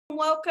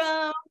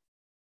Welcome.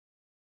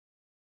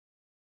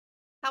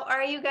 How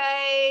are you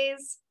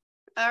guys?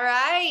 All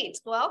right,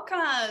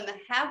 welcome.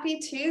 Happy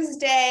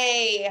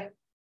Tuesday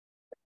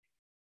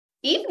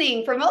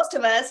evening for most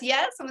of us.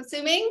 Yes, I'm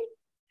assuming.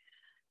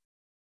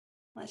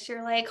 Unless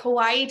you're like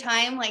Hawaii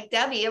time, like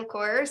Debbie, of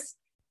course.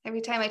 Every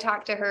time I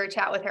talk to her,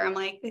 chat with her, I'm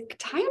like, the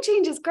time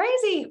change is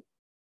crazy.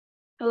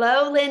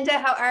 Hello, Linda.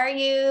 How are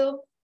you?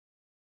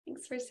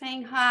 Thanks for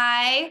saying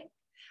hi.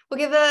 We'll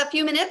give a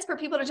few minutes for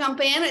people to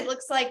jump in. It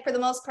looks like for the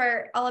most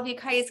part, all of you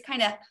guys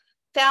kind of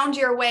found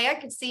your way. I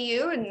could see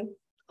you and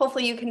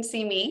hopefully you can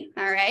see me.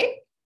 All right.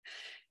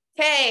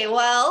 Okay,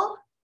 well,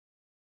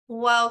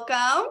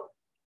 welcome.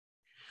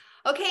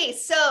 Okay,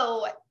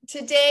 so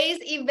today's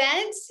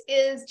event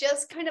is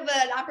just kind of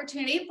an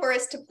opportunity for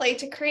us to play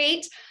to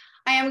create.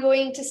 I am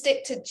going to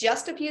stick to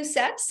just a few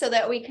sets so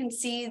that we can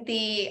see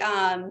the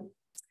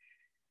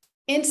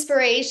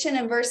inspiration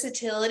and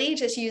versatility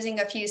just using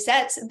a few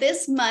sets.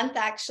 This month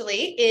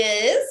actually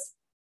is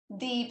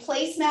the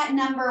placemat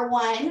number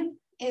 1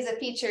 is a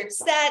featured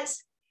set,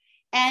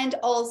 and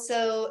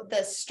also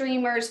the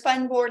streamers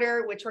fun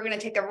border, which we're going to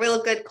take a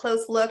real good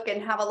close look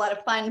and have a lot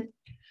of fun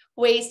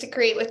ways to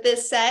create with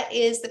this set,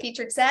 is the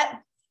featured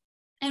set.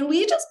 And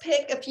we just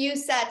pick a few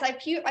sets.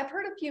 I've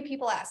heard a few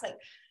people ask, like,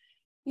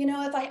 you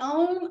know, if I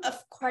own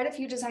quite a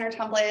few designer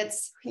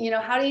templates, you know,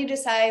 how do you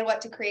decide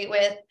what to create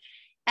with?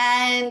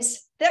 And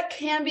that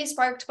can be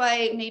sparked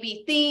by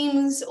maybe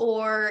themes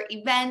or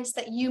events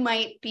that you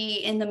might be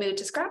in the mood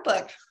to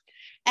scrapbook.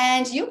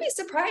 And you'll be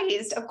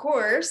surprised, of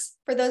course,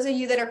 for those of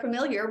you that are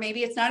familiar,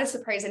 maybe it's not a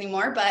surprise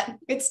anymore, but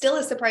it's still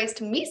a surprise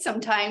to me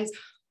sometimes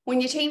when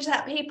you change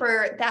that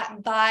paper, that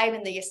vibe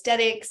and the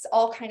aesthetics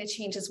all kind of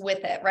changes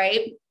with it,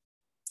 right?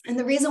 And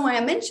the reason why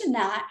I mention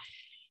that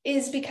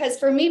is because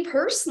for me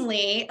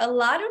personally, a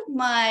lot of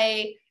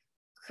my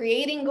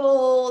creating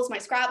goals, my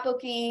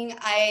scrapbooking,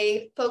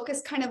 I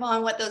focus kind of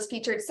on what those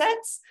featured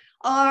sets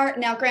are.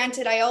 Now,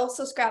 granted, I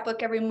also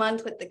scrapbook every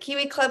month with the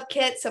Kiwi Club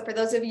kit. So for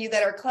those of you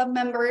that are club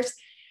members,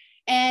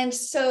 and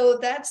so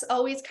that's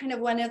always kind of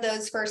one of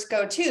those first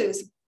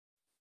go-tos.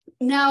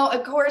 Now,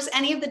 of course,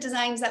 any of the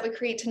designs that we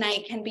create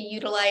tonight can be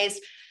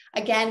utilized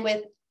again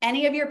with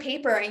any of your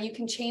paper, and you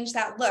can change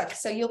that look.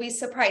 So you'll be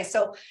surprised.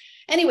 So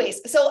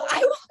anyways, so I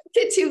won't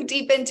get too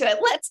deep into it.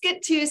 Let's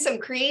get to some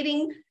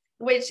creating,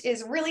 which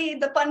is really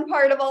the fun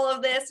part of all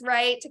of this,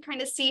 right? To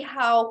kind of see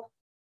how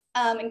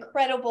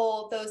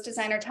incredible those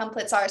designer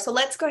templates are. So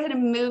let's go ahead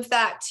and move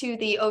that to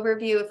the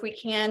overview if we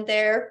can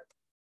there.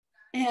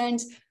 And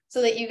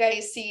so that you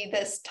guys see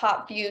this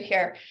top view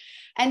here.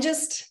 And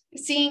just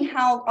seeing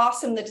how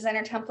awesome the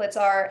designer templates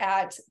are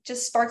at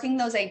just sparking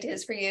those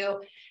ideas for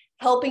you,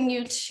 helping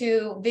you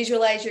to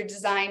visualize your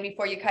design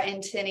before you cut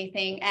into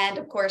anything. And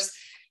of course,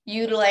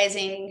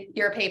 utilizing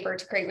your paper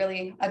to create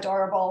really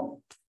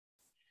adorable,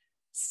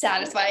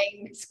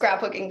 satisfying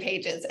scrapbooking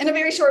pages in a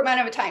very short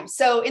amount of time.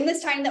 So in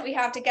this time that we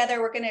have together,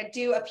 we're going to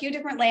do a few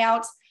different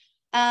layouts.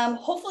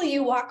 Hopefully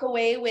you walk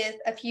away with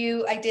a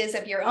few ideas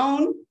of your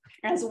own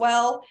as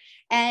well,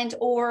 and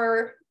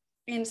or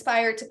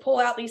inspired to pull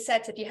out these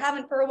sets if you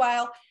haven't for a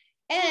while.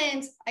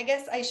 And I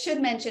guess I should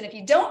mention, if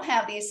you don't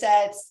have these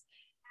sets,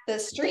 the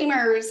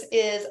streamers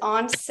is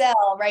on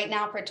sale right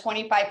now for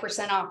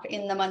 25% off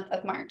in the month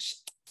of March.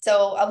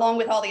 So along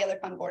with all the other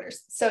fun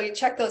borders. So you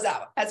check those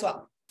out as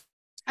well.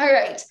 All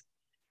right,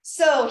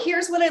 so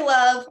here's what I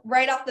love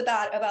right off the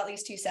bat about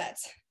these two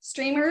sets.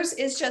 Streamers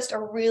is just a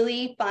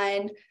really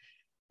fun,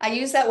 I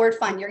use that word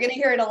fun. You're going to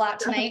hear it a lot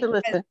tonight.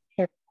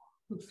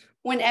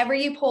 Whenever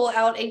you pull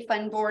out a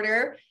fun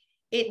border,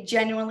 it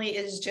genuinely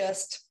is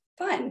just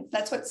fun.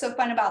 That's what's so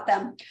fun about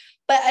them.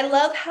 But I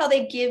love how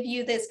they give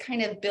you this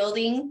kind of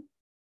building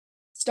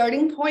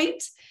starting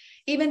point,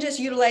 even just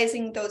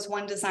utilizing those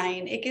one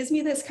design. It gives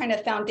me this kind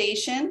of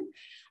foundation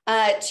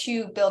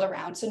to build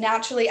around. So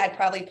naturally, I'd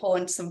probably pull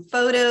in some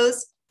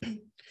photos.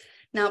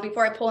 Now,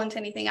 before I pull into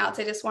anything else,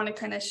 I just want to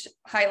kind of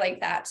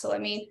highlight that. So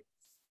let me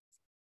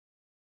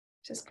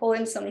just pull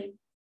in some,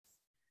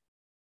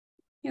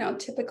 you know,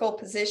 typical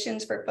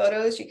positions for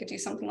photos. You could do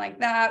something like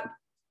that.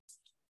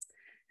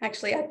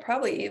 Actually, I'd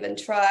probably even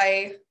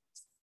try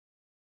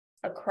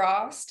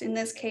across in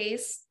this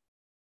case,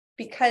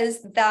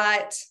 because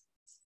that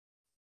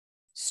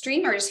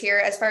streamers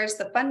here, as far as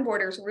the fun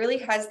borders, really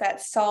has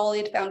that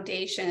solid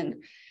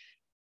foundation.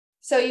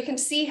 So you can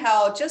see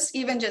how just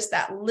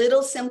that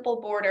little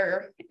simple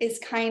border is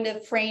kind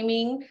of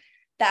framing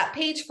that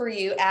page for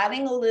you,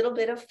 adding a little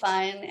bit of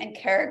fun and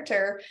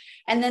character.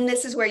 And then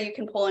this is where you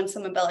can pull in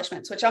some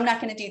embellishments, which I'm not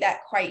going to do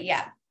that quite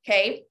yet.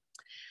 Okay.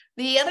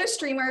 The other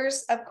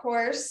streamers, of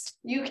course,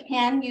 you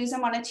can use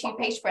them on a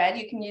 2-page spread.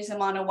 You can use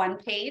them on a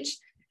 1-page.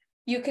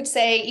 You could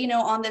say, you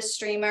know, on the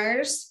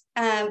streamers,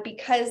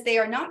 because they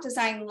are not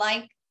designed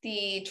like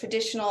the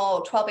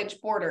traditional 12-inch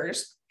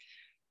borders,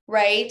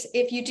 right?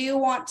 If you do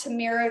want to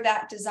mirror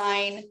that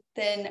design,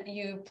 then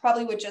you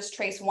probably would just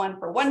trace one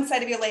for one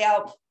side of your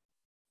layout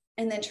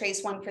and then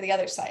trace one for the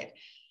other side.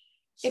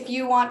 If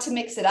you want to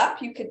mix it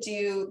up, you could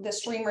do the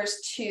streamers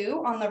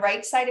 2 on the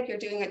right side if you're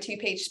doing a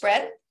 2-page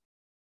spread,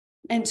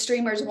 and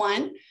streamers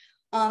 1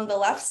 on the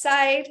left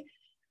side.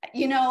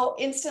 You know,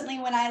 instantly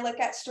when I look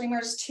at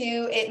streamers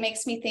too, it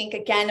makes me think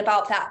again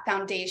about that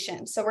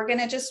foundation. So we're going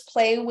to just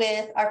play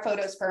with our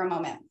photos for a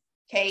moment.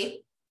 Okay.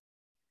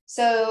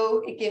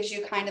 So it gives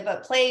you kind of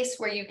a place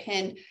where you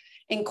can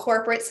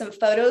incorporate some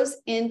photos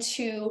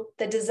into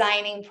the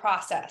designing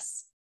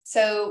process.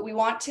 So we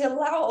want to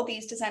allow all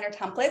these designer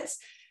templates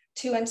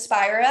to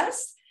inspire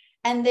us.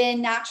 And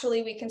then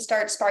naturally we can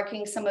start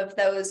sparking some of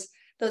those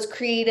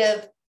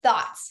creative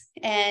thoughts,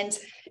 and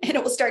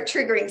it will start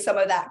triggering some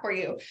of that for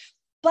you.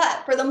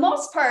 But for the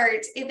most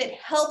part, if it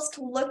helps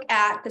to look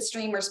at the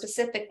streamer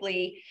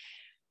specifically,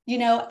 you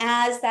know,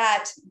 as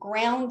that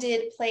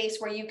grounded place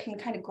where you can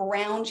kind of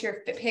ground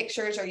your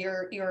pictures or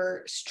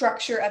your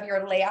structure of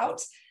your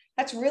layout,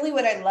 that's really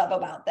what I love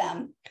about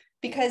them.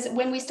 Because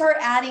when we start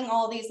adding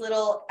all these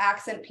little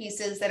accent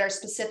pieces that are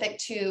specific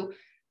to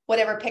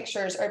whatever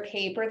pictures or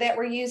paper that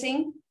we're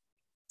using,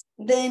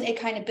 then it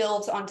kind of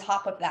builds on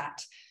top of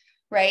that,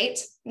 right?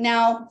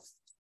 Now,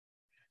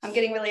 I'm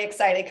getting really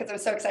excited because I'm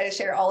so excited to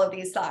share all of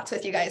these thoughts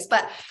with you guys,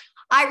 but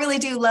I really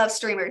do love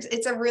streamers.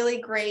 It's a really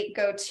great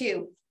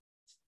go-to.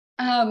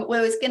 What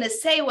I was going to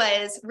say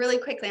was really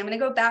quickly, I'm going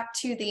to go back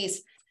to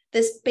this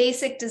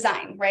basic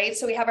design, right?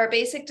 So we have our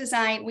basic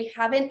design. We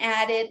haven't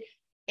added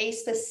a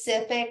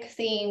specific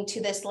theme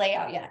to this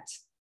layout yet,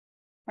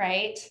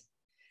 right?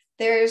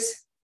 There's,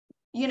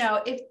 you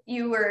know, if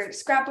you were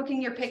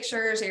scrapbooking your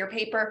pictures or your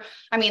paper,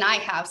 I mean, I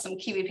have some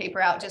Kiwi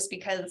paper out just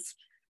because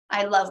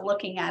I love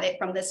looking at it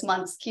from this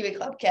month's Kiwi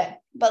Club kit.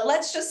 But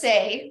let's just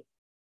say,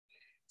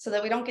 so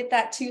that we don't get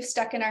that too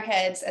stuck in our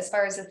heads as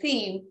far as the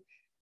theme,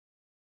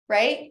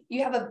 right?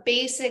 You have a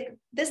basic,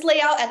 this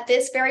layout at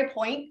this very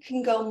point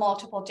can go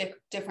multiple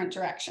different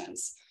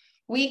directions.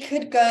 We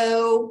could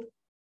go,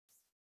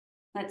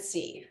 let's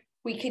see,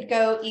 we could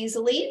go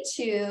easily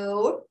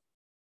to,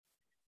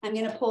 I'm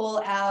going to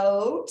pull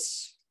out,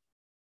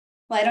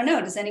 well, I don't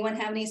know. Does anyone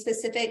have any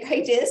specific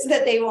ideas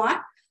that they want?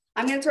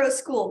 I'm going to throw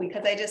school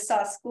because I just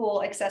saw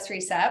school accessory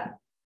set.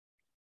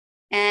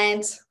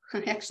 And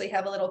I actually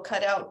have a little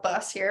cutout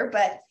bus here,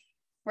 but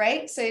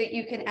right. So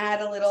you can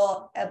add a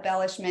little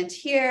embellishment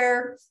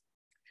here.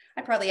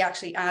 I'd probably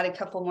actually add a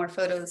couple more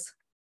photos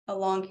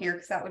along here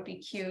because that would be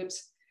cute.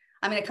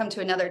 I'm going to come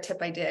to another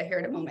tip idea here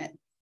in a moment.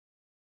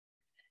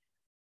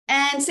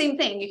 And same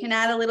thing, you can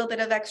add a little bit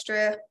of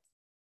extra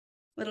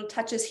little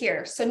touches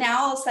here. So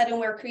now all of a sudden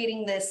we're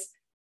creating this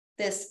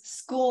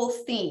school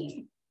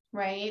theme,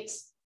 right?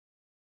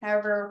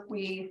 However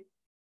we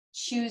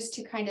choose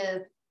to kind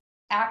of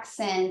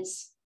accent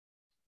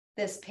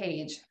this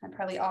page. I'd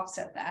probably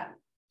offset that.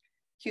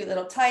 Cute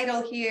little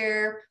title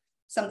here,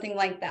 something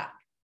like that.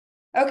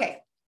 Okay,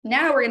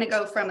 now we're going to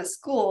go from a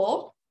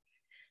school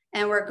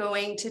and we're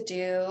going to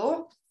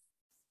do,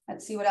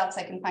 let's see what else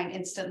I can find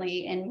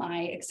instantly in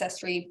my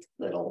accessory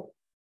little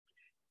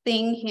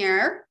thing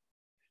here.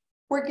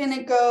 We're going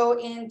to go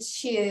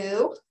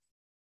into,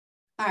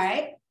 all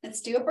right,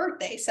 let's do a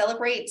birthday.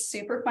 Celebrate,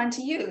 super fun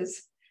to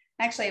use.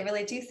 Actually, I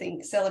really do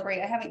think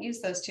celebrate. I haven't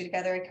used those two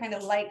together. I kind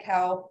of like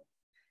how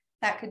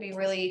that could be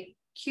really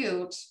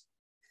cute.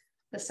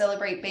 The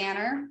celebrate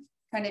banner,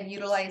 kind of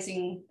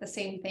utilizing the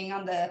same thing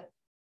on the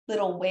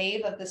little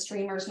wave of the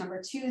streamers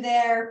number 2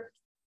 there.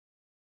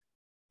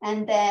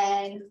 And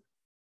then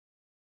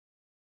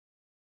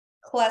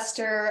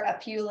cluster a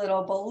few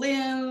little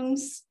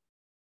balloons.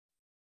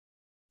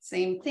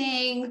 Same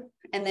thing.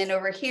 And then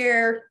over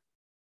here,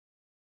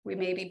 we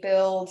maybe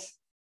build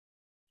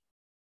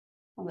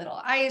a little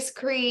ice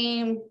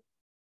cream,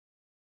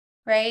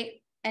 right?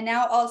 And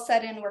now all of a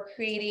sudden we're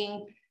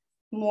creating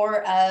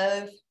more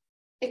of,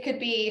 it could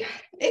be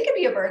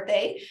a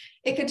birthday.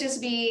 It could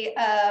just be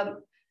a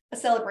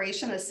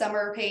celebration, a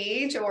summer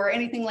page or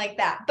anything like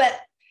that, but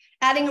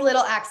adding a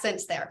little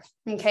accents there.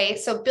 Okay.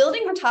 So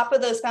building on top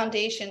of those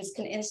foundations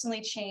can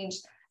instantly change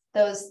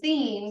those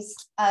themes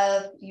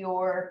of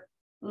your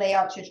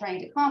layout you're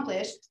trying to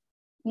accomplish.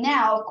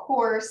 Now, of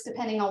course,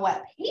 depending on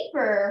what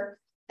paper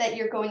that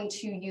you're going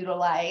to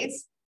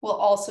utilize will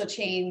also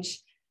change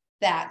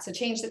that. So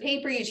change the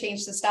paper, you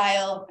change the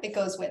style, it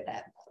goes with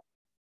it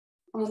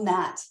on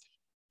that.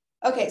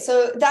 Okay,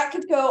 so that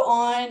could go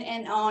on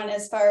and on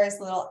as far as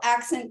little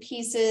accent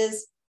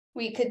pieces.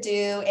 We could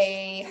do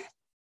a,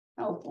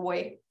 oh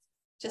boy,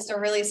 just a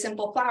really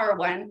simple flower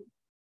one.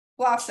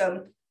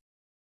 Blossom.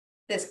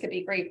 This could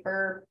be great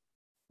for,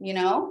 you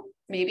know,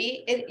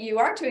 maybe you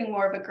are doing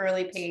more of a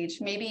girly page.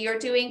 Maybe you're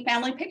doing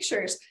family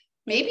pictures.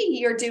 Maybe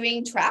you're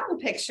doing travel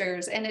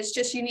pictures and it's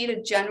just you need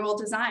a general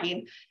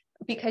design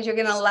because you're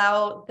going to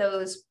allow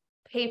those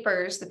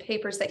papers, the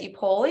papers that you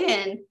pull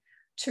in,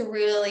 to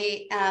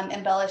really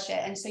embellish it.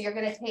 And so you're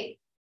going to take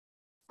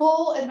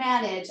full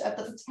advantage of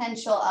the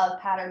potential of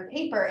pattern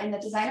paper, and the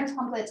designer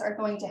templates are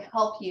going to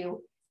help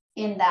you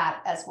in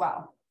that as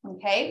well.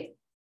 Okay.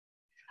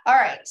 All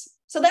right.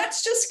 So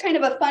that's just kind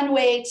of a fun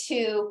way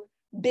to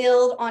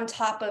build on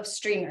top of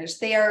streamers.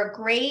 They are a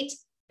great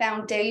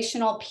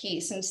foundational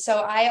piece. And so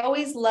I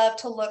always love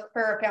to look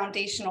for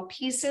foundational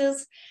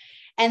pieces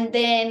And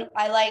then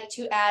I like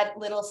to add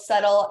little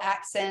subtle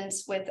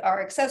accents with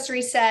our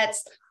accessory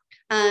sets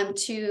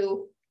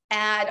to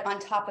add on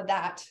top of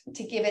that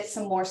to give it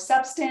some more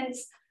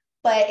substance,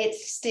 but it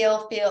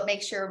still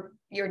makes your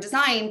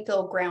design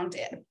feel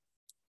grounded.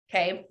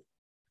 Okay.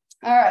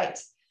 All right.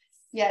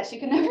 Yes, you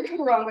can never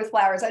go wrong with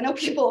flowers. I know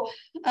people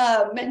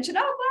mention,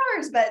 oh,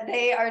 flowers, but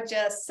they are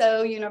just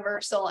so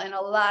universal in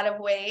a lot of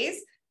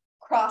ways,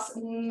 across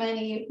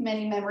many,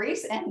 many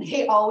memories, and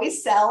they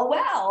always sell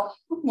well,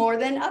 more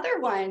than other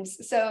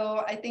ones.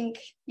 So I think,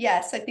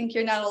 yes, I think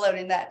you're not alone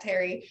in that,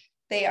 Terry.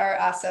 They are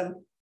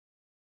awesome.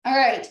 All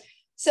right.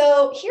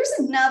 So here's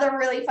another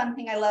really fun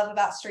thing I love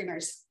about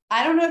streamers.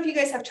 I don't know if you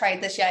guys have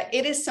tried this yet.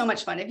 It is so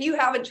much fun. If you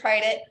haven't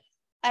tried it,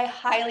 I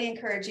highly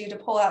encourage you to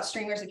pull out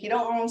streamers. If you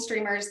don't own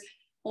streamers,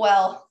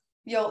 well,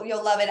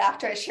 you'll love it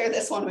after I share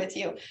this one with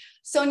you.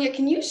 Sonia,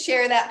 can you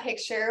share that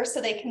picture so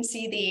they can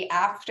see the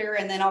after,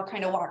 and then I'll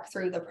kind of walk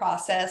through the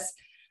process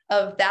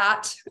of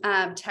that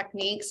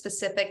technique,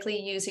 specifically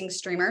using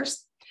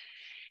streamers.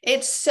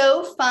 It's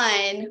so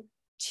fun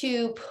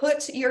to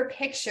put your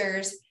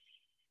pictures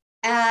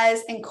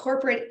as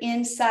incorporate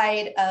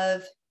inside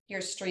of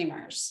your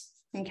streamers,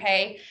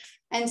 okay?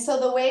 And so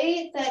the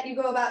way that you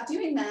go about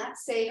doing that,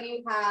 say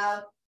you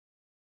have,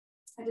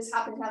 I just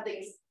happen to have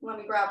these, let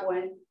me grab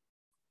one.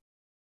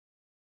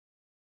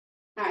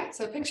 All right,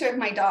 so a picture of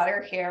my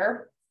daughter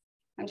here.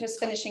 I'm just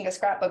finishing a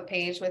scrapbook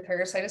page with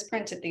her, so I just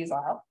printed these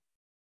off.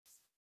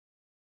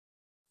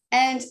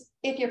 And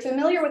if you're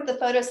familiar with the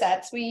photo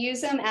sets, we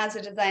use them as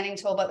a designing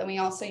tool, but then we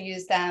also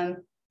use them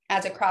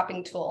as a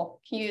cropping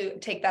tool. Can you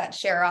take that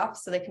share off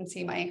so they can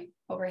see my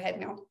overhead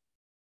now?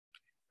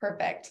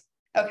 Perfect.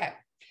 Okay.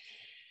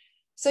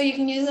 So you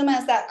can use them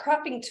as that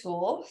cropping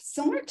tool,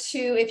 similar to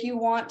if you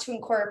want to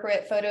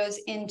incorporate photos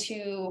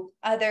into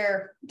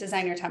other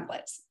designer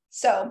templates.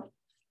 So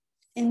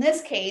in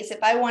this case,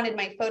 if I wanted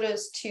my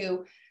photos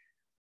to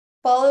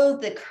follow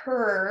the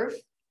curve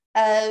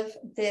of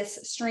this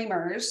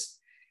streamers,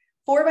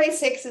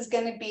 4x6 is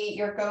going to be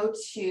your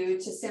go-to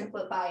to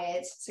simplify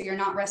it, so you're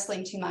not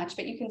wrestling too much,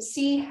 but you can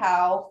see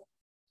how,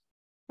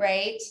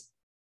 right?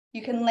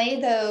 You can lay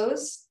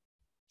those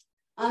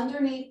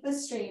underneath the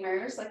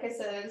streamers. Like I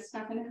said, it's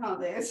not going to have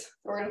this.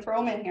 We're going to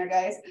throw them in here,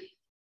 guys.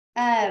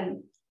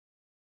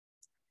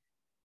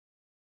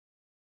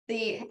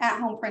 The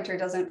at-home printer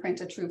doesn't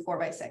print a true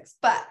 4x6,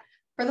 but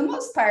for the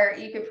most part,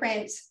 you could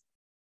print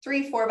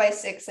 3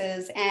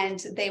 4x6s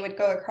and they would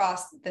go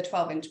across the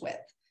 12-inch width.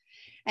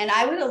 And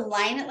I would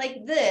align it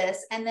like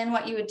this. And then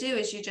what you would do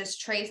is you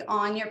just trace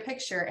on your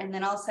picture, and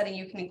then all of a sudden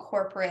you can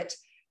incorporate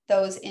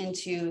those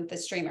into the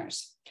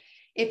streamers.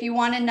 If you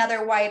want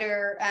another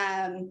wider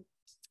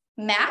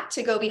mat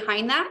to go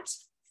behind that,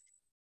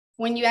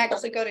 when you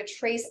actually go to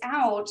trace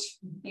out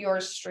your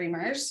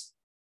streamers,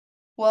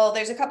 well,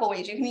 there's a couple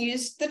ways. You can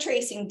use the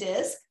tracing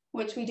disc,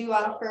 which we do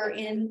offer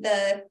in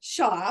the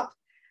shop.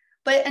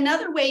 But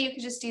another way you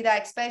could just do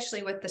that,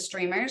 especially with the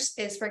streamers,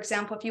 is, for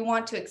example, if you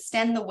want to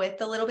extend the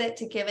width a little bit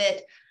to give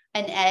it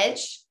an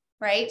edge,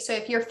 right? So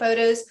if your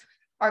photos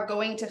are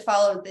going to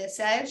follow this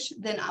edge,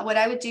 then what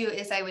I would do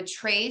is I would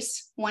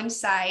trace one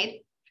side,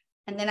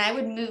 and then I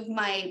would move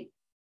my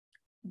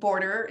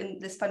border, and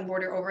this fun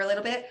border, over a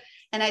little bit,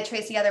 and I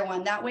trace the other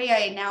one. That way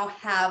I now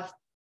have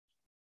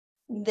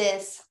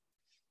this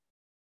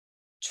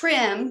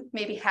trim,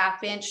 maybe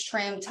 1/2 inch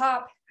trim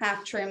top,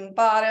 1/2 trim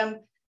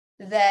bottom,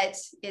 that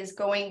is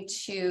going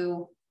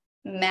to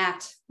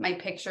mat my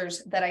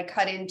pictures that I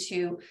cut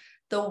into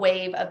the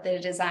wave of the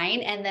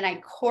design, and then I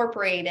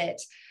incorporated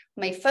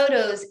my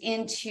photos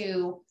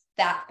into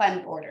that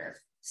fun border.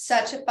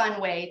 Such a fun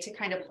way to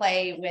kind of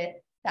play with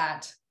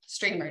that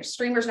streamers.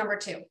 Streamers number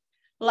 2.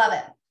 Love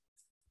it.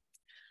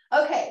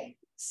 Okay,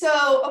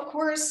 so of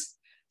course,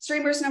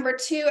 streamers number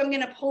 2, I'm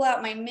going to pull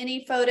out my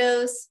mini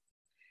photos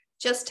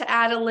just to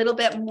add a little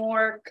bit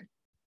more.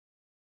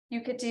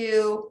 You could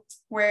do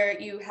where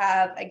you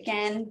have,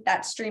 again,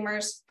 that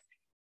streamers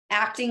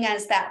acting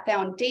as that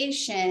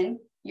foundation,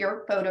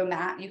 your photo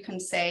mat, you can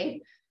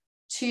say,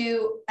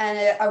 to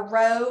a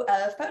row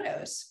of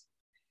photos.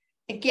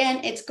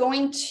 Again, it's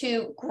going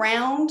to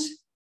ground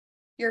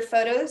your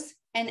photos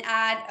and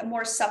add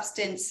more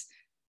substance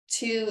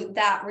to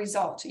that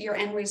result, your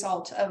end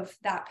result of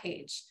that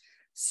page.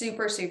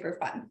 Super, super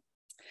fun.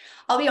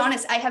 I'll be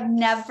honest, I have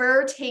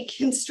never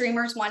taken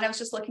streamers 1. I was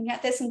just looking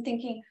at this and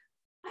thinking,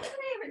 why haven't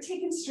I ever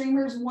taken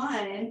streamers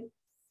 1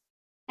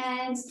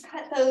 and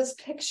cut those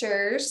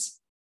pictures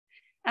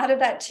out of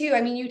that too?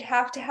 I mean, you'd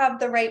have to have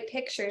the right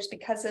pictures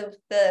because of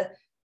the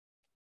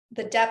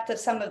depth of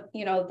some of,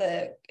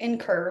 the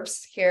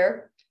incurves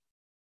here,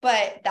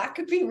 but that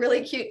could be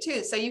really cute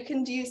too. So you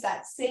can use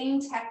that same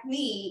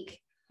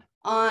technique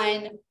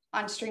on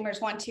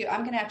streamers 1 too.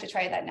 I'm going to have to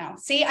try that now.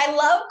 See, I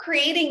love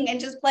creating and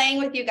just playing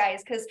with you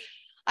guys, because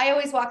I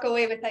always walk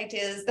away with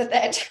ideas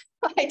that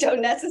I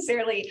don't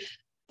necessarily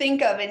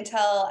think of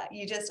until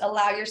you just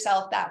allow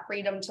yourself that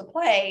freedom to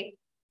play.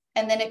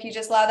 And then if you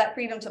just allow that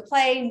freedom to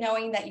play,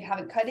 knowing that you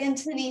haven't cut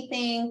into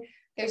anything,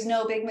 there's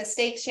no big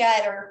mistakes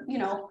yet, or,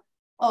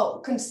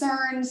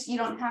 concerns. You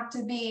don't have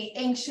to be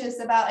anxious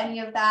about any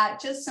of that.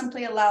 Just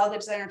simply allow the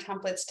designer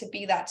templates to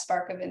be that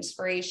spark of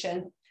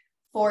inspiration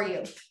for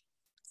you.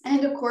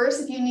 And of course,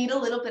 if you need a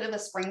little bit of a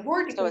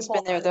springboard, So it's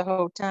been there the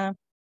whole time.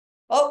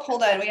 Oh,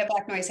 hold on, we have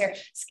back noise here.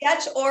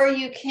 Sketch, or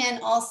you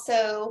can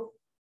also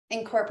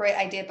incorporate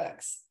idea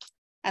books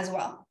as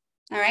well.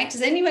 All right,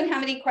 does anyone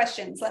have any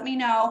questions? Let me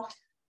know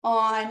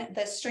on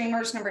the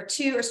streamers number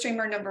 2 or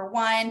streamer number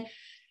 1.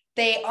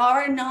 They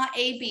are not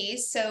A/Bs,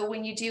 so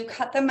when you do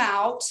cut them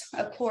out,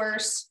 of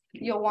course,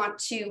 you'll want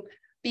to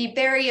be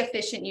very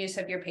efficient use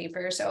of your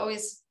paper. So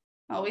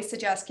always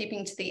suggest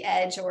keeping to the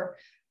edge, or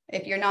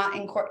if you're not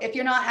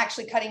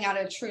actually cutting out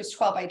a true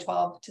 12 by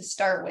 12 to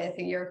start with,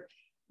 and you're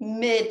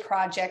mid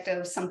project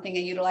of something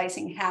and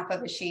utilizing half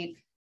of a sheet,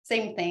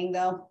 same thing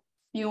though.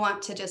 You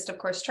want to just, of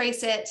course,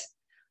 trace it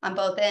on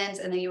both ends,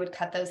 and then you would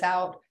cut those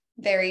out.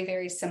 Very,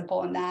 very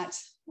simple in that.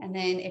 And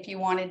then if you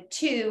wanted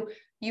to,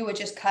 you would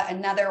just cut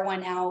another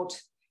one out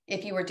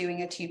if you were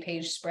doing a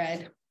 2-page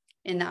spread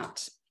in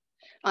that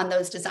on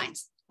those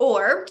designs.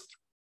 Or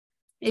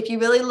if you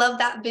really love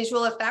that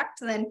visual effect,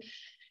 then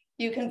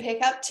you can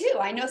pick up 2.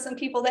 I know some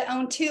people that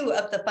own 2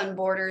 of the fun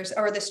borders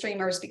or the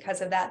streamers because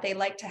of that. They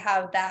like to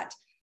have that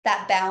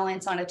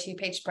balance on a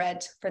 2-page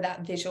spread for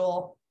that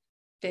visual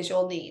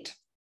need.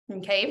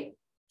 Okay.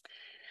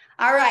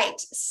 All right.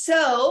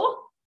 So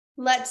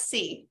let's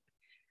see.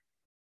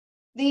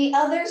 The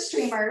other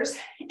streamers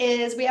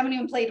is, we haven't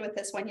even played with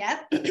this one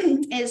yet,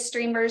 is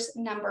streamers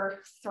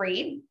number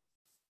 3.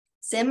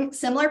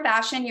 Similar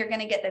fashion, you're going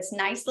to get this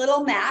nice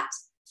little mat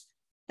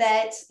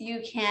that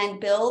you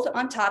can build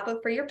on top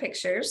of for your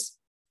pictures,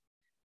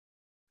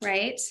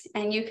 right?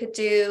 And you could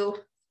do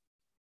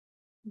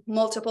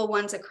multiple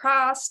ones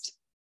across.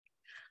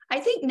 I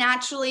think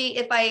naturally,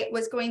 if I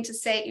was going to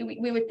say,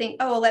 we would think,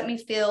 oh, let me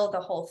fill the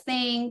whole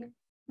thing,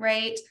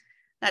 right?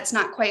 That's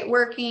not quite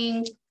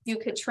working. You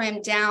could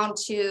trim down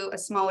to a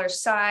smaller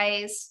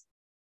size.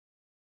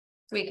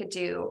 We could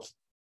do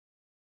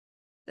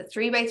the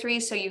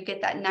 3x3, so you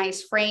get that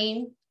nice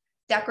frame,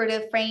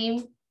 decorative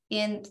frame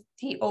in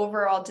the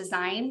overall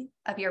design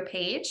of your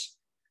page.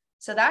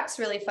 So that's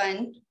really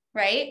fun,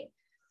 right?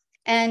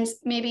 And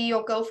maybe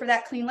you'll go for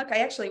that clean look. I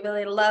actually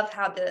really love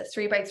how the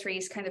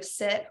 3x3s kind of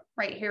sit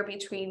right here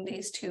between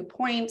these 2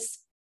 points.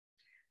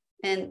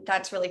 And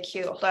that's really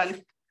cute. Hold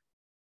on.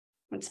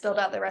 Let's build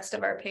out the rest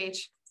of our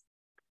page.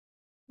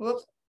 Whoop,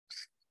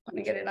 let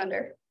me get it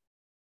under.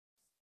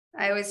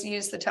 I always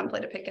use the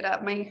template to pick it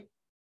up. When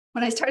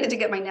I started to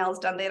get my nails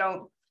done, they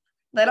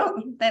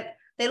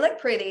look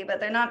pretty, but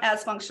they're not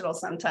as functional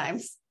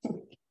sometimes.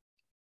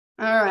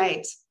 All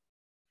right.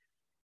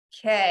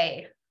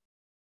 Okay.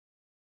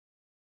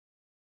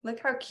 Look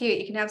how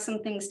cute. You can have some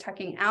things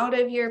tucking out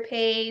of your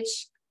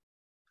page.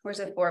 Where's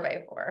a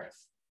 4x4?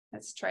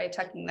 Let's try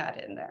tucking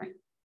that in there.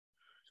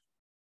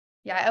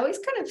 Yeah, I always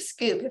kind of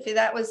scoop. If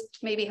that was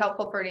maybe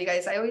helpful for you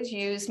guys, I always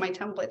use my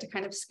template to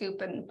kind of scoop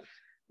and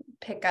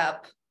pick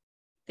up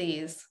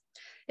these.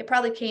 It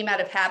probably came out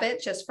of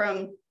habit just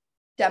from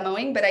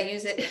demoing, but I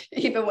use it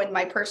even when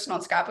my personal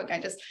scrapbook,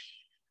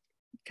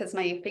 because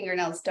my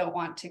fingernails don't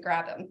want to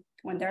grab them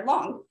when they're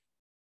long.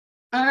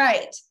 All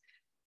right.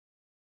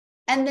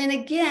 And then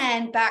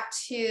again, back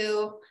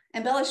to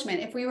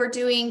embellishment. If we were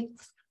doing,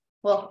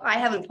 well, I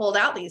haven't pulled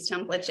out these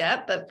templates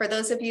yet, but for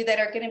those of you that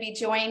are going to be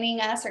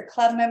joining us or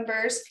club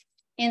members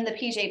in the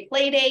PJ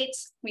Playdate,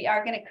 we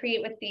are going to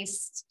create with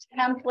these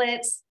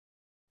templates,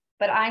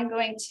 but I'm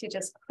going to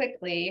just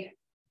quickly,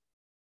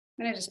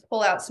 I'm going to just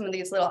pull out some of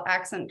these little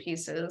accent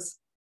pieces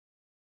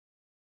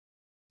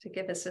to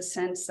give us a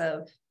sense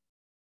of,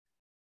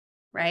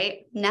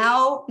 right?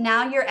 Now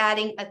you're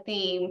adding a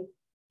theme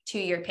to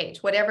your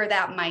page, whatever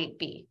that might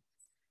be.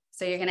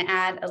 So you're going to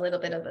add a little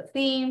bit of a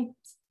theme,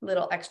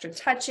 little extra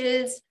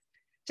touches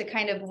to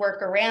kind of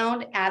work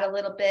around, add a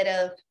little bit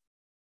of,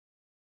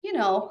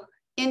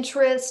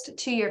 interest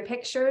to your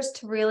pictures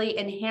to really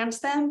enhance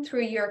them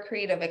through your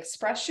creative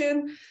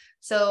expression.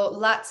 So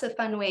lots of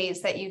fun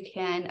ways that you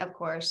can, of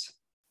course,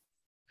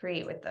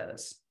 create with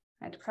those.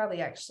 I'd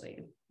probably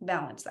actually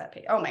balance that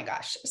page. Oh my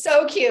gosh,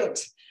 so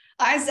cute.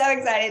 I'm so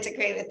excited to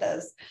create with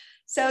those.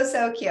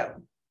 So cute.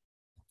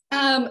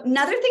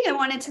 Another thing I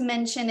wanted to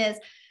mention is,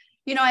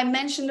 I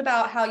mentioned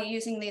about how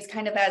using these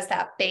kind of as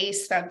that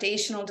base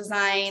foundational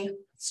design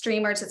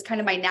streamers, it's kind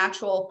of my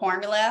natural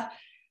formula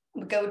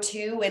go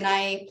to when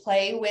I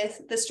play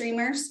with the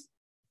streamers.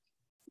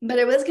 But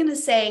I was going to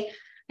say,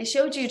 I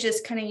showed you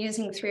just kind of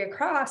using 3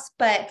 across,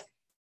 but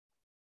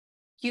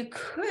you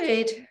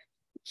could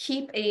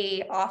keep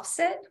a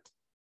offset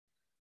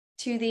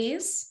to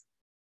these,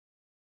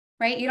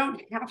 right? You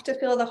don't have to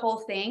fill the whole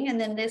thing.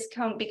 And then this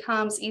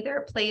becomes either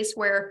a place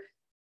where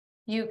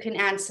you can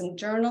add some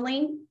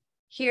journaling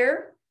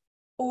here,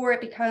 or it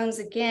becomes,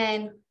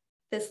 again,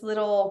 this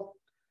little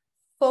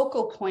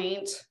focal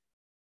point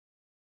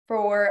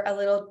for a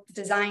little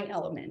design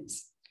element.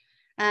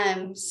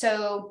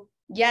 So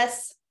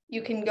yes,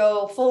 you can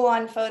go full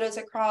on photos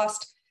across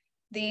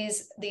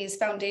these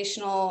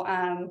foundational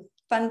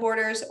fun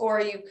borders,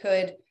 or you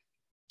could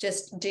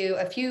just do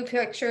a few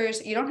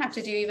pictures. You don't have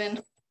to do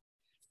even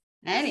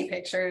any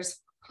pictures,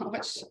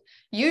 which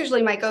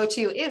usually my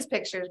go-to is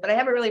pictures, but I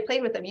haven't really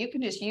played with them. You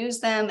can just use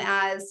them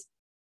as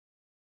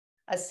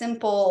a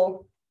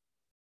simple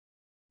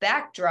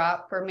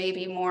backdrop for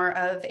maybe more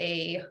of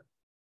a,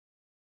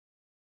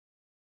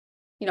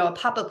 you know, a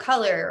pop of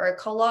color or a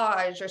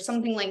collage or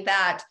something like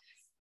that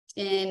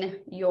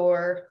in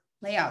your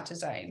layout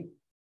design.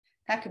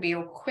 That could be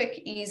a quick,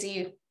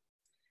 easy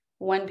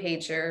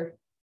one-pager.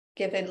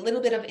 Give it a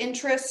little bit of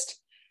interest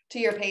to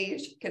your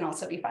page, can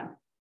also be fun.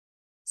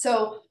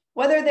 So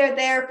whether they're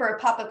there for a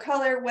pop of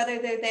color,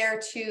 whether they're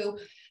there to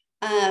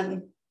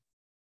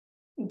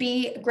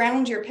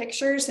ground your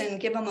pictures and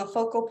give them a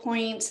focal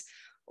point,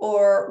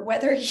 or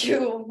whether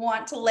you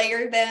want to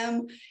layer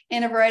them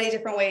in a variety of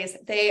different ways,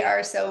 they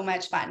are so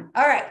much fun.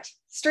 All right,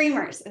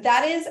 streamers.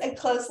 That is a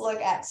close look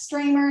at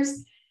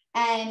streamers,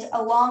 and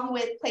along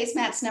with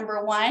placemats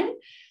number one.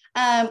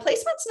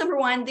 Placemats number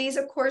one, these,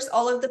 of course,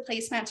 all of the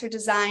placemats are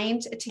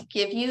designed to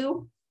give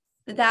you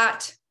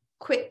that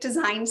quick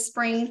design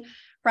spring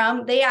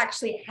from. They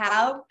actually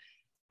have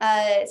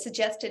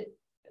suggested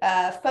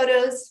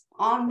photos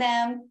on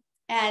them,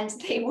 and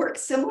they work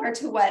similar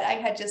to what I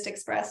had just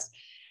expressed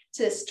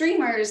to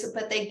streamers,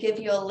 but they give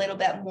you a little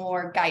bit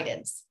more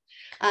guidance.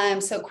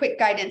 So quick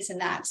guidance in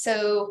that.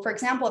 So for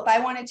example, if I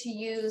wanted to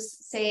use,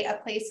 say, a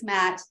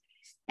placemat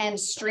and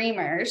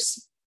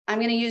streamers, I'm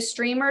going to use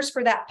streamers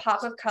for that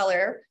pop of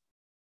color,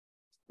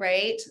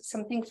 right?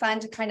 Something fun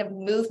to kind of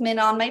movement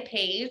on my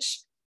page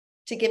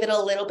to give it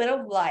a little bit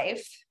of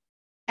life.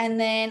 And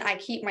then I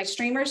keep my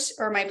streamers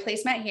or my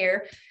placemat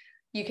here.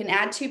 You can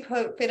add two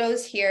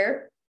photos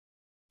here.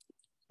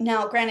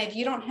 Now, granted,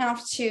 you don't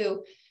have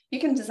to, you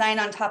can design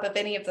on top of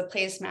any of the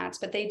placemats,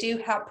 but they do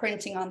have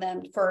printing on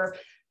them for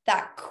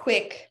that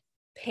quick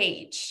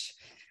page,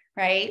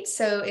 right?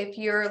 So if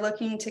you're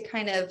looking to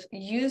kind of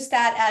use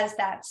that as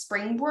that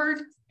springboard,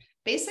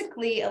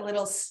 basically a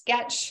little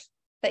sketch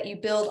that you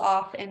build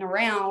off and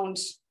around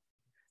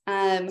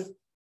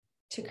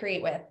to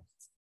create with.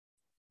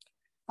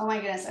 Oh my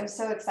goodness, I'm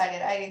so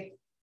excited. I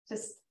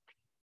just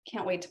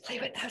can't wait to play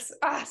with this.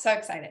 So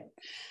excited.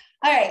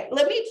 All right,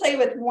 let me play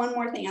with one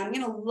more thing. I'm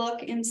going to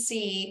look and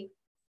see,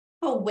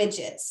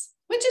 widgets.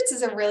 Widgets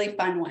is a really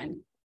fun one.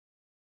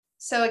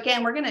 So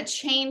again, we're going to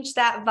change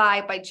that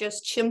vibe by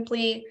just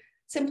simply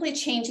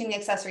changing the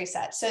accessory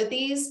set. So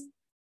these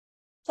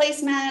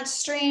placemats,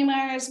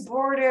 streamers,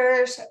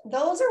 borders,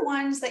 those are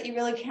ones that you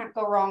really can't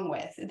go wrong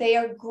with. They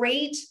are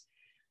great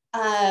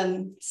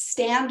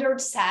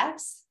standard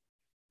sets,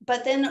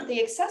 but then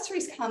the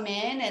accessories come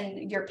in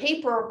and your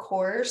paper, of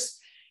course,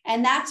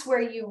 and that's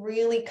where you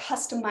really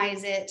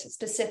customize it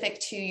specific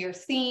to your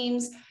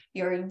themes,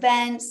 your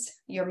events,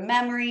 your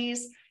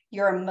memories,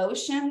 your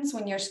emotions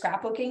when you're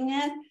scrapbooking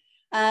it,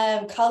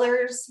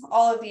 colors,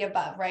 all of the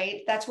above,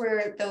 right? That's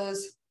where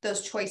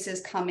those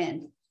choices come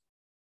in.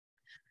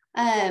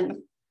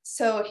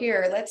 So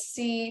here, let's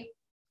see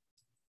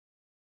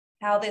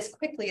how this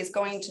quickly is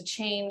going to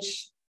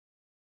change.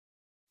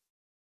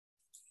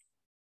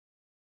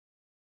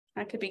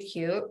 That could be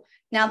cute.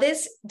 Now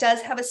this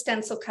does have a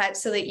stencil cut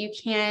so that you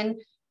can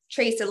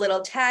trace a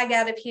little tag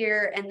out of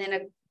here, and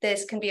then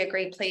this can be a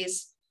great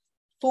place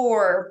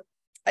for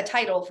a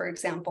title, for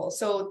example.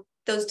 So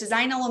those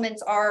design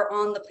elements are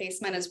on the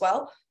placement as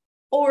well.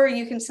 Or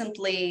you can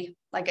simply,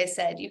 like I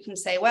said, you can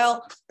say,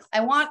 well, I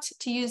want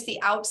to use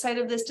the outside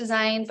of this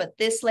design, but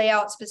this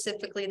layout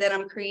specifically that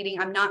I'm creating,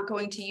 I'm not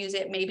going to use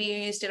it. Maybe you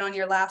used it on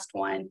your last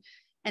one,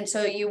 and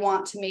so you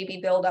want to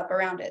maybe build up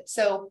around it.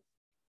 So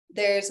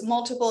there's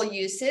multiple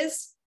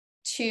uses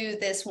to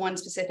this one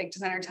specific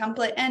designer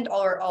template and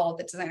or all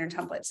the designer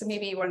templates. So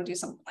maybe you want to do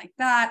something like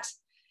that.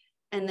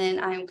 And then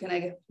I'm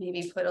going to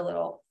maybe put a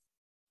little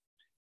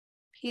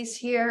piece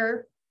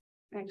here,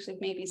 actually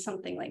maybe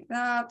something like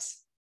that.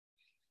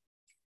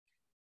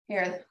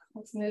 Here,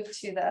 let's move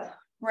to the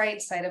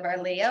right side of our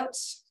layout.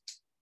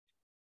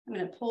 I'm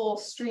going to pull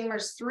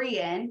streamers 3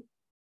 in,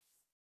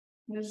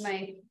 move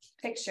my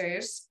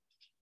pictures.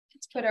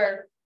 Let's put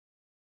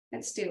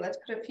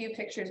a few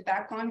pictures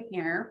back on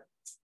here.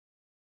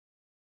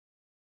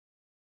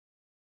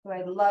 So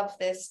I love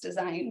this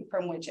design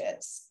from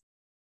widgets.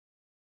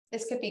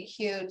 This could be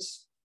cute.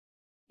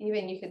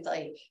 Even you could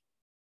like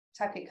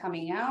tuck it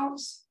coming out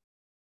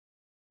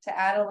to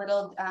add a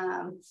little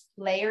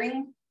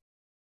layering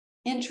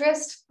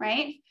interest,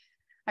 right?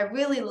 I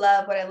really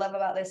love, what I love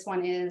about this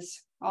one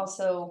is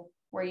also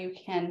where you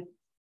can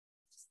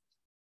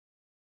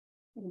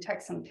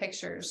tuck some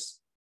pictures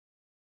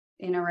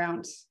in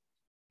around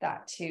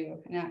that too,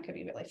 and that could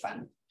be really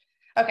fun.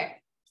 Okay,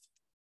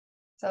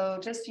 so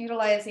just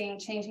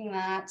changing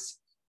that.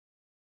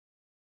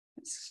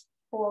 Let's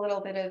pull a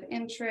little bit of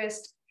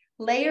interest.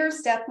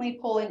 Layers definitely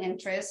pull in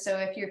interest. So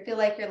if you feel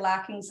like you're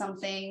lacking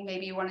something,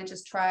 maybe you want to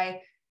just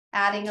try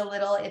adding a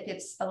little, if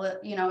it's a little,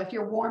 if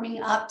you're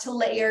warming up to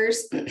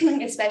layers,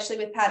 especially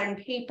with pattern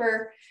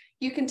paper,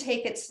 you can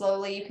take it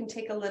slowly. You can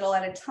take a little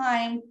at a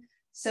time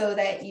so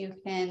that you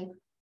can,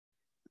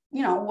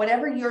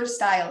 whatever your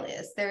style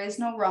is, there is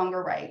no wrong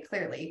or right,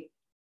 clearly.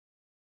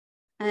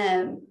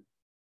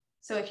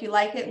 So if you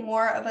like it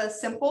more of a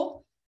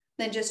simple,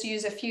 then just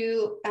use a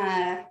few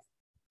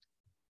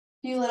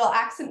little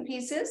accent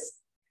pieces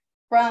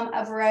from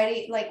a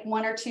variety, like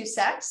 1 or 2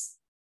 sets,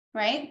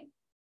 right?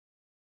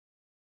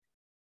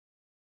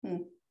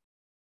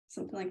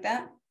 Something like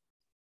that.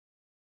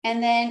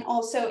 And then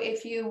also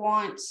if you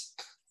want,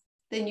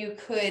 then you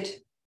could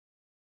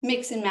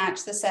mix and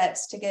match the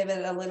sets to give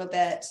it a little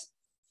bit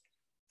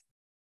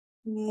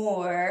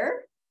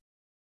more.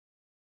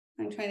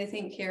 I'm trying to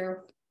think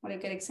here what a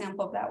good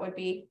example of that would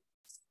be.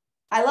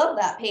 I love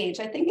that page.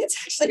 I think it's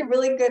actually a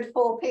really good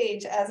full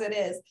page as it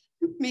is.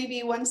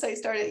 Maybe once I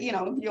start it,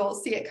 you'll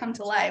see it come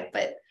to life,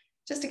 but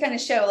just to kind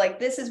of show like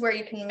this is where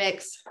you can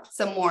mix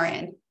some more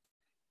in,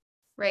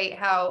 right?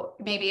 How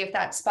maybe if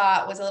that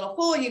spot was a little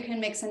full, you can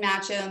mix and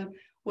match them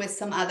with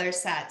some other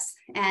sets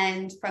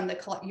and from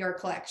your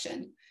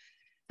collection.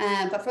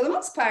 But for the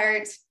most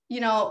part,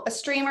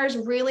 streamers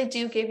really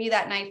do give you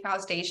that nice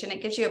foundation.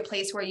 It gives you a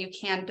place where you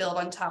can build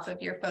on top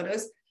of your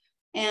photos.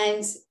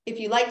 And if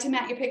you like to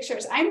mat your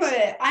pictures,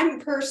 I'm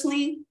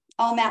personally,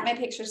 I'll mat my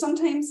pictures.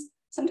 Sometimes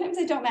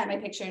I don't mat my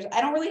pictures. I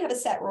don't really have a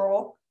set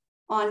rule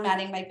on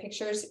matting my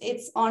pictures.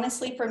 It's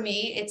honestly, for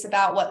me, it's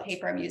about what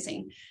paper I'm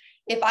using.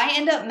 If I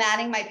end up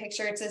matting my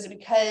pictures, it's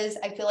because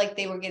I feel like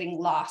they were getting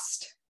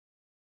lost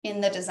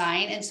in the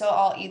design. And so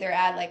I'll either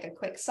add like a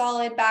quick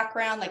solid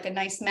background, like a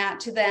nice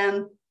matte to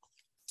them,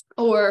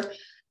 or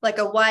like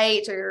a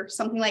white or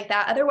something like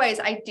that. Otherwise,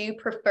 I do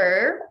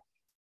prefer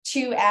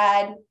to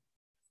add,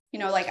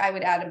 like I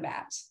would add a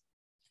matte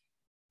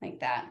like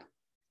that,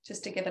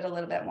 just to give it a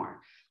little bit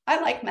more. I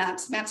like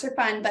mattes. Mattes are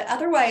fun, but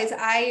otherwise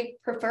I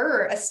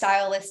prefer a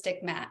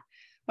stylistic matte,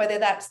 whether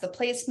that's the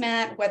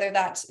placemat, whether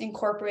that's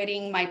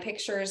incorporating my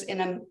pictures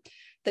in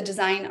the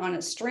design on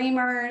a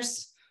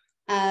streamers,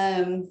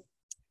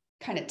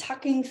 kind of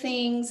tucking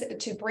things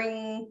to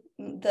bring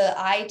the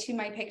eye to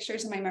my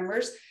pictures and my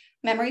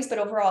memories, but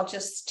overall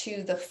just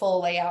to the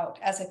full layout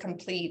as a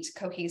complete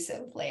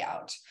cohesive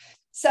layout.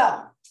 So,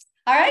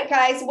 all right,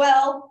 guys,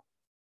 well,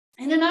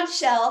 in a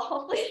nutshell,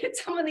 hopefully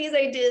some of these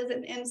ideas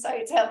and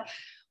insights have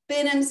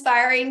been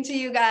inspiring to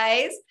you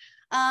guys.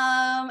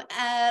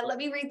 Let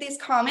me read this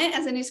comment.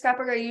 As a new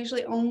scrapbooker, I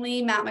usually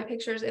only mat my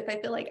pictures if I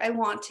feel like I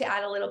want to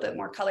add a little bit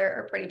more color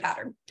or pretty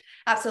pattern.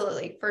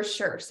 Absolutely, for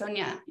sure,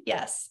 Sonia.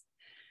 Yes,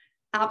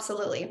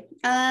 absolutely.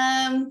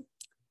 Emosi,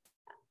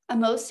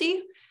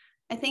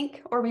 I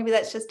think, or maybe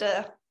that's just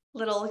a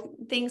little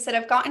things that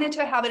I've gotten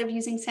into a habit of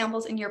using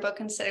samples in your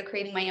book instead of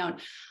creating my own.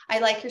 I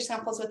like your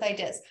samples with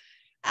ideas.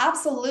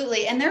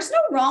 Absolutely. And there's no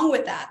wrong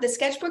with that. The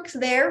sketchbook's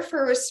there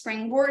for a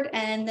springboard.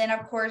 And then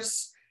of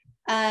course,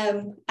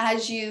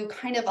 as you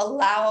kind of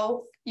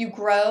you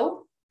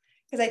grow,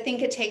 because I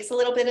think it takes a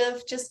little bit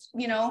of just,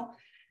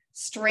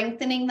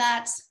 strengthening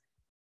that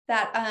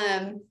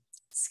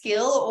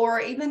skill,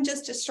 or even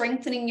just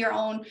strengthening your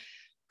own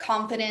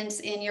confidence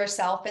in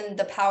yourself and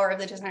the power of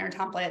the designer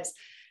templates.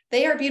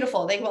 They are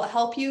beautiful. They will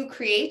help you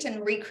create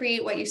and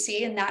recreate what you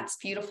see, and that's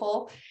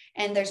beautiful.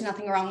 And there's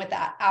nothing wrong with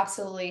that.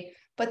 Absolutely.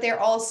 But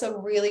they're also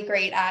really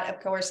great at, of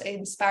course,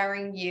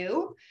 inspiring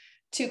you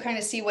to kind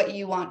of see what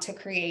you want to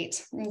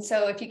create. And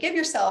so if you give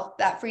yourself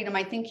that freedom,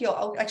 I think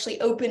you'll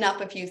actually open up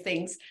a few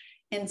things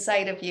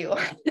inside of you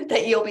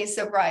that you'll be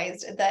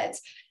surprised that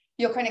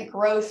you'll kind of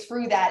grow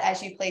through that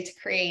as you play to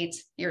create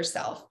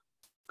yourself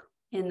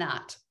in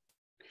that.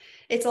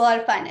 It's a lot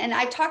of fun. And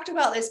I talked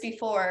about this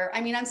before.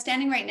 I mean, I'm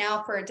standing right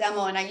now for a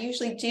demo, and I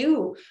usually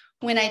do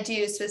when I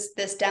do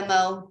this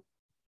demo,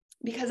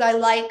 because I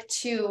like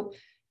to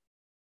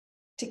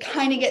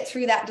kind of get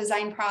through that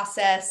design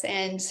process,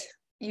 and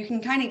you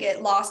can kind of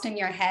get lost in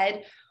your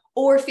head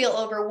or feel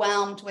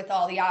overwhelmed with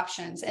all the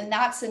options. And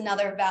that's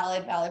another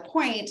valid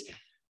point,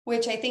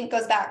 which I think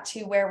goes back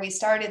to where we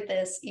started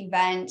this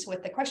event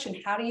with the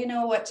question, how do you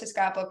know what to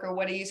scrapbook, or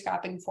what are you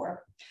scrapping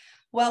for?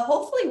 Well,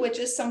 hopefully with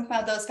just some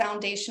of those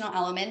foundational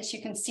elements,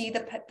 you can see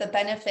the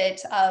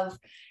benefit of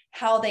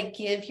how they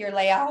give your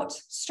layout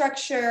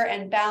structure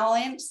and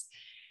balance.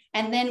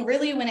 And then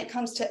really when it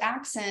comes to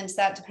accents,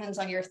 that depends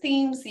on your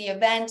themes, the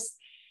events.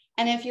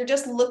 And if you're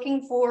just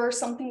looking for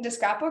something to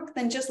scrapbook,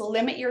 then just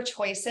limit your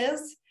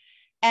choices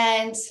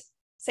and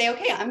say,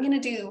 okay, I'm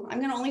going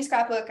to only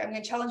scrapbook. I'm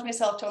going to challenge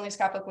myself to only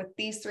scrapbook with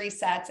these 3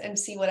 sets and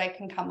see what I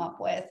can come up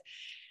with.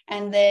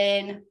 And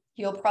then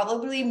you'll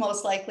probably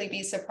most likely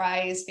be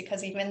surprised,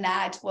 because even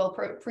that will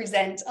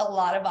present a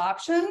lot of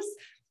options.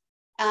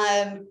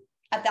 At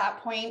that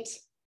point,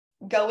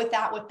 go with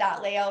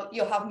that layout.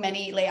 You'll have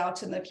many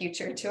layouts in the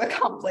future to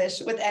accomplish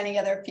with any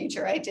other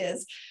future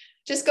ideas.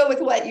 Just go with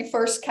what you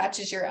first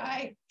catches your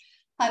eye,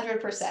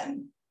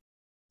 100%.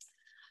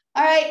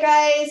 All right,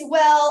 guys.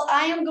 Well,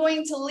 I am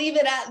going to leave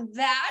it at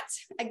that.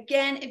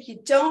 Again, if you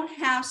don't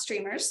have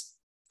streamers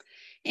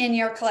in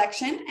your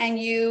collection and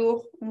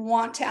you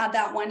want to add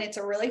that one, it's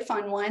a really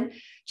fun one.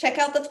 Check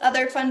out the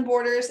other fun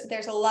borders.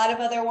 There's a lot of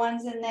other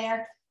ones in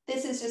there.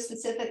 This is just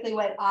specifically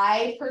what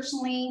I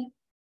personally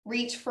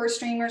reach for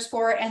streamers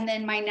for, and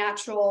then my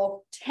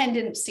natural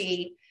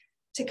tendency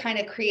to kind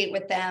of create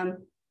with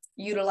them,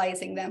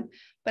 utilizing them.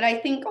 But I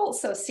think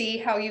also see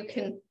how you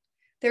can,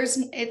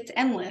 it's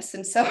endless.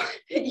 And so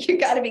you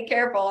got to be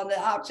careful on the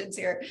options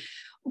here.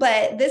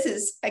 But this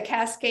is a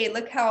cascade.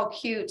 Look how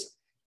cute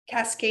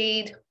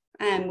cascade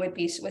would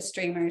be with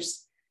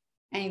streamers.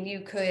 And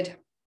you could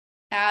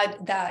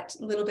add that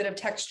little bit of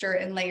texture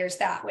and layers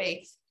that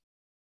way.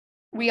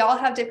 We all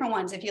have different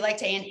ones. If you like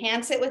to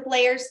enhance it with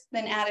layers,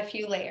 then add a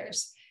few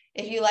layers.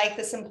 If you like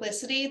the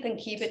simplicity, then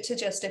keep it to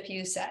just a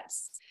few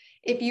sets.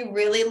 If you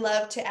really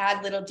love to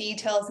add little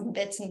details and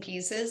bits and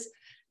pieces,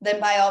 then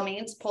by all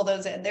means, pull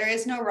those in. There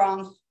is no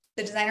wrong.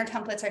 The designer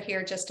templates are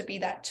here just to be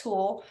that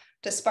tool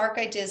to spark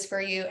ideas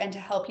for you and to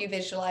help you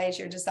visualize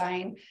your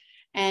design,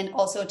 and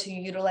also to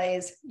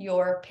utilize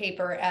your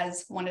paper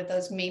as one of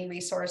those main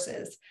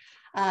resources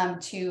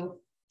to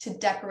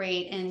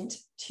decorate and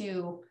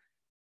to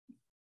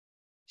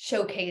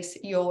showcase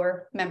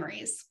your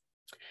memories.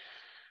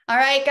 All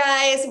right,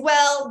 guys.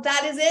 Well,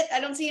 that is it. I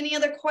don't see any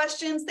other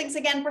questions. Thanks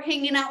again for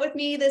hanging out with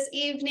me this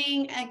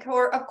evening. And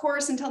of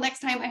course, until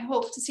next time, I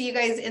hope to see you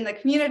guys in the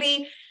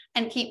community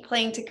and keep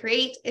playing to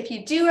create. If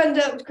you do end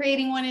up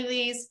creating one of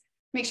these,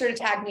 make sure to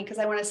tag me because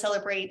I want to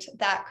celebrate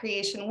that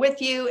creation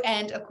with you.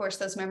 And of course,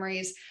 those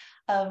memories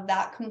of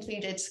that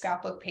completed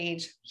scrapbook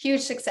page.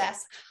 Huge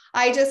success.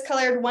 I just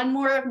colored one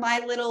more of my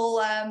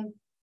little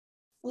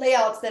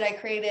layouts that I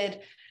created,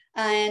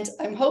 and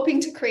I'm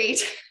hoping to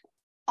create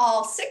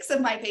all 6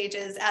 of my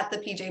pages at the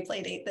PJ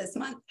Playdate this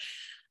month.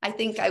 I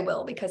think I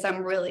will because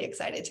I'm really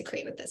excited to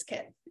create with this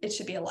kit. It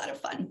should be a lot of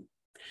fun.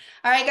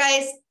 All right,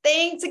 guys,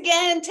 thanks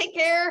again. Take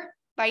care.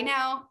 Bye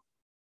now.